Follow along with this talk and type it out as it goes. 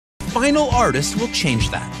final artist will change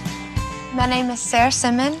that. My name is Sarah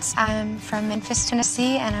Simmons. I'm from Memphis,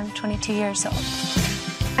 Tennessee, and I'm 22 years old.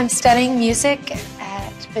 I'm studying music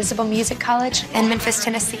at Visible Music College in Memphis,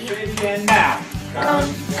 Tennessee.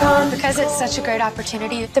 Because it's such a great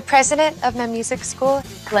opportunity, the president of my music school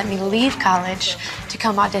let me leave college to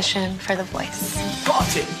come audition for The Voice.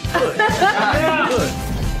 Got it. Good. Good.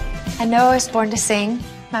 I know I was born to sing.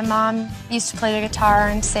 My mom used to play the guitar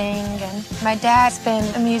and sing, and my dad's been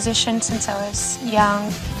a musician since I was young.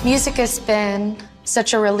 Music has been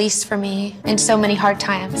such a release for me in so many hard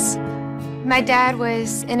times. My dad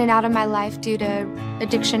was in and out of my life due to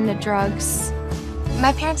addiction to drugs.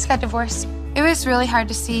 My parents got divorced. It was really hard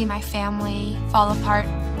to see my family fall apart,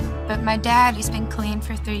 but my dad, he's been clean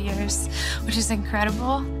for 3 years, which is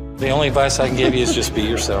incredible. The only advice I can give you is just be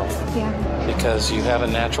yourself. Yeah. Because you have a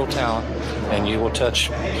natural talent and you will touch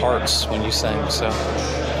hearts when you sing, so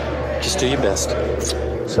just do your best.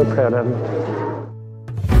 So proud of you.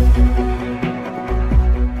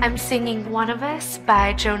 I'm singing One of Us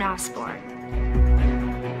by Joan Osborne.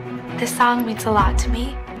 This song means a lot to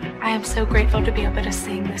me. I am so grateful to be able to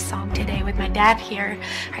sing this song today with my dad here.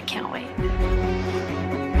 I can't wait.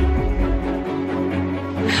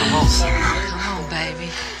 Come on, Sarah. Come on,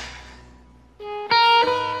 baby.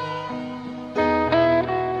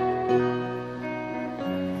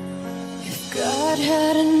 God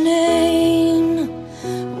had a name,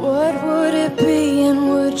 what would it be, and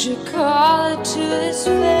would you call it to his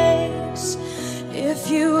face? If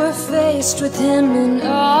you were faced with him in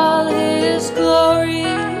all his glory,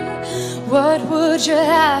 what would you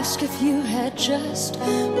ask if you had just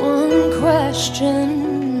one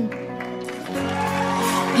question?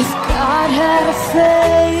 If God had a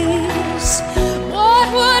face,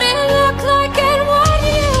 what would it look like, and what do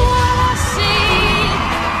you wanna see?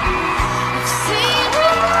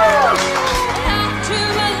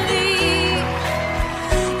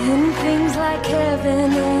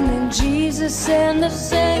 Heaven and in Jesus and the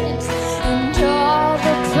saints and all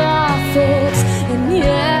the prophets, and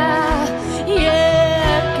yeah,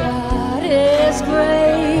 God is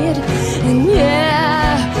great, and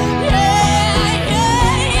yeah,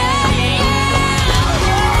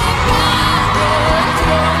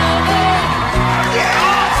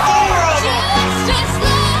 just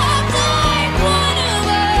love like one of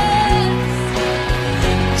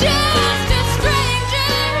us, just a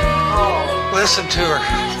stranger. Listen to her.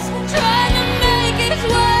 Trying to make his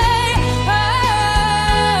way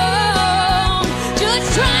home.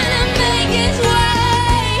 Just trying to make his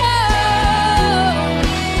way home.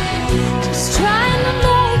 Just trying to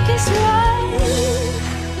make his way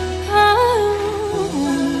home.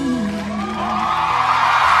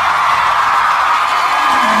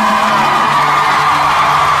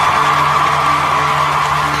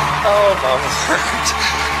 Oh, my word.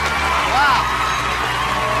 Wow.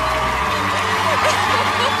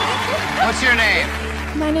 What's your name?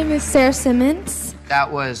 My name is Sarah Simmons. That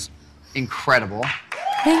was incredible.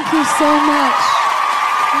 Thank you so much.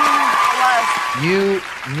 You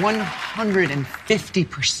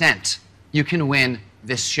 150% you can win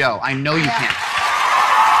this show. I know you can.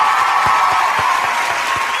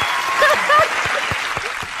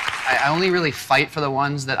 I only really fight for the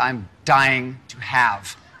ones that I'm dying to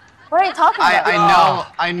have. What are you talking about?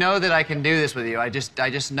 I know that I can do this with you. I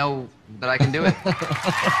just know that I can do it.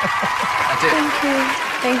 That's it. Thank you.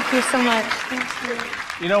 Thank you so much. Thank you.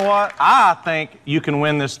 You know what? I think you can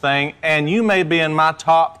win this thing, and you may be in my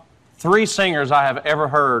top 3 singers I have ever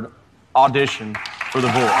heard audition for The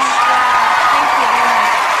Voice. Thank you very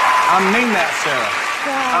much. I mean that, Sarah.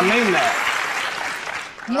 I mean that.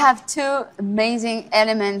 You have 2 amazing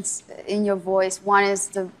elements in your voice. One is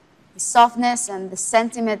the softness and the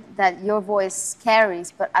sentiment that your voice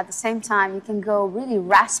carries, but at the same time, you can go really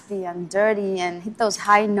raspy and dirty and hit those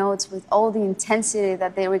high notes with all the intensity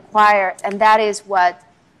that they require. And that is what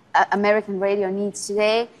American radio needs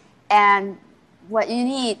today. And what you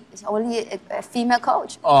need is only a female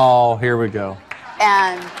coach. Oh, here we go.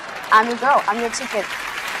 And I'm your girl. I'm your ticket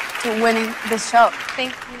to winning this show.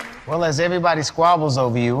 Thank you. Well, as everybody squabbles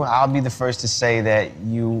over you, I'll be the first to say that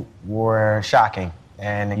you were shocking,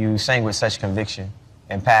 and you sang with such conviction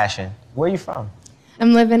and passion. Where are you from?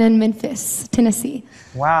 I'm living in Memphis, Tennessee.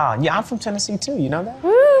 Wow. Yeah, I'm from Tennessee, too. You know that?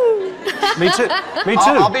 Woo! Me too. Me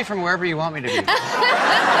too. I'll be from wherever you want me to be. Hey,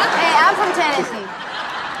 I'm from Tennessee.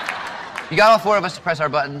 You got all 4 of us to press our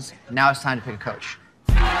buttons. Now it's time to pick a coach.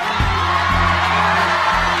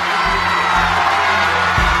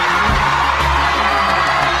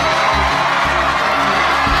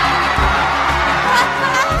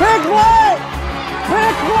 Pick one!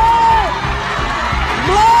 Pick one!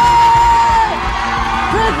 Blood!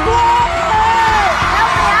 Pick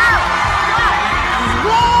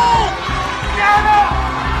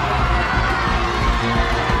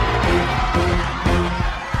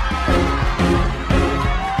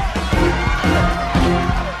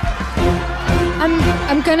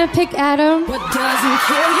I'm gonna pick Adam. What doesn't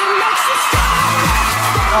kill you makes you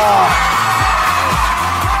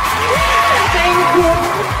Thank you.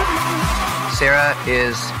 Sarah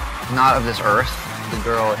is not of this earth. The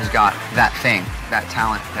girl has got that thing, that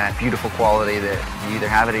talent, that beautiful quality that you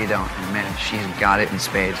either have it or you don't. And man, she's got it in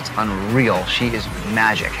spades. It's unreal. She is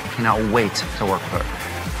magic. I cannot wait to work with her.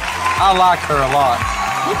 I like her a lot.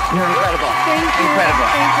 You're incredible. Thank you. Incredible.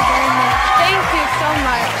 Thank you very much. Thank you so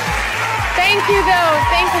much. Thank you, though.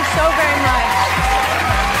 Thank you so very much.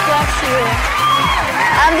 Bless you.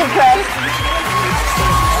 I'm depressed.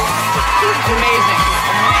 Amazing.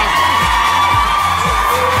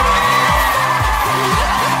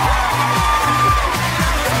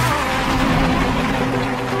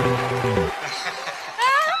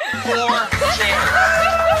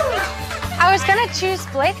 I was gonna choose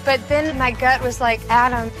Blake, but then my gut was like,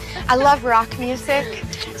 Adam, I love rock music,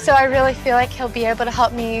 so I really feel like he'll be able to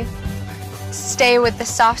help me stay with the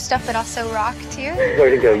soft stuff, but also rock too. Way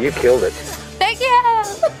to go, you killed it. Thank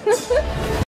you!